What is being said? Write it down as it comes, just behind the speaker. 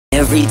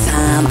Every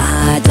time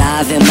I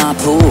dive in my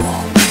pool,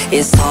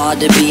 it's hard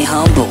to be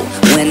humble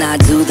when I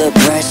do the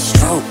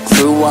breaststroke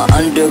through an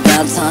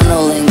underground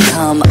tunnel and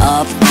come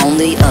up on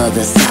the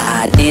other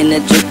side in a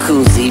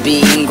jacuzzi,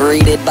 being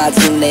greeted by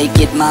two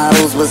naked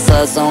models with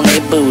suds on their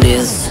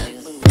booties.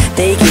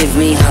 They give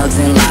me hugs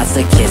and lots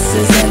of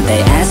kisses, and they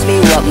ask me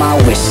what my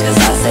wish is.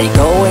 I say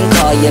go and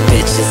call your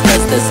bitches,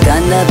 cause there's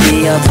gonna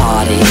be a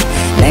party.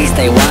 Next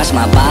they watch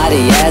my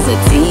body as a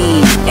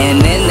teen,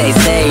 and then they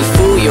say,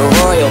 fool, your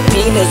royal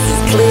penis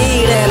is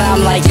clean. And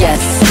I'm like,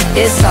 yes,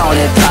 it's on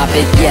and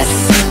poppin', yes.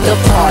 The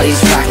party's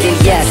rockin',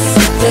 yes.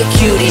 The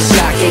cutie's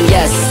shocking,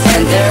 yes.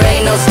 And there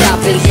ain't no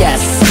stopping,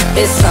 yes.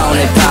 It's on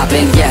and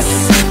poppin', yes.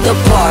 The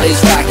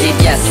party's rockin',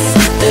 yes.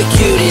 The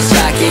cutie's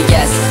shocking,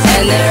 yes.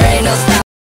 And there ain't no stopping.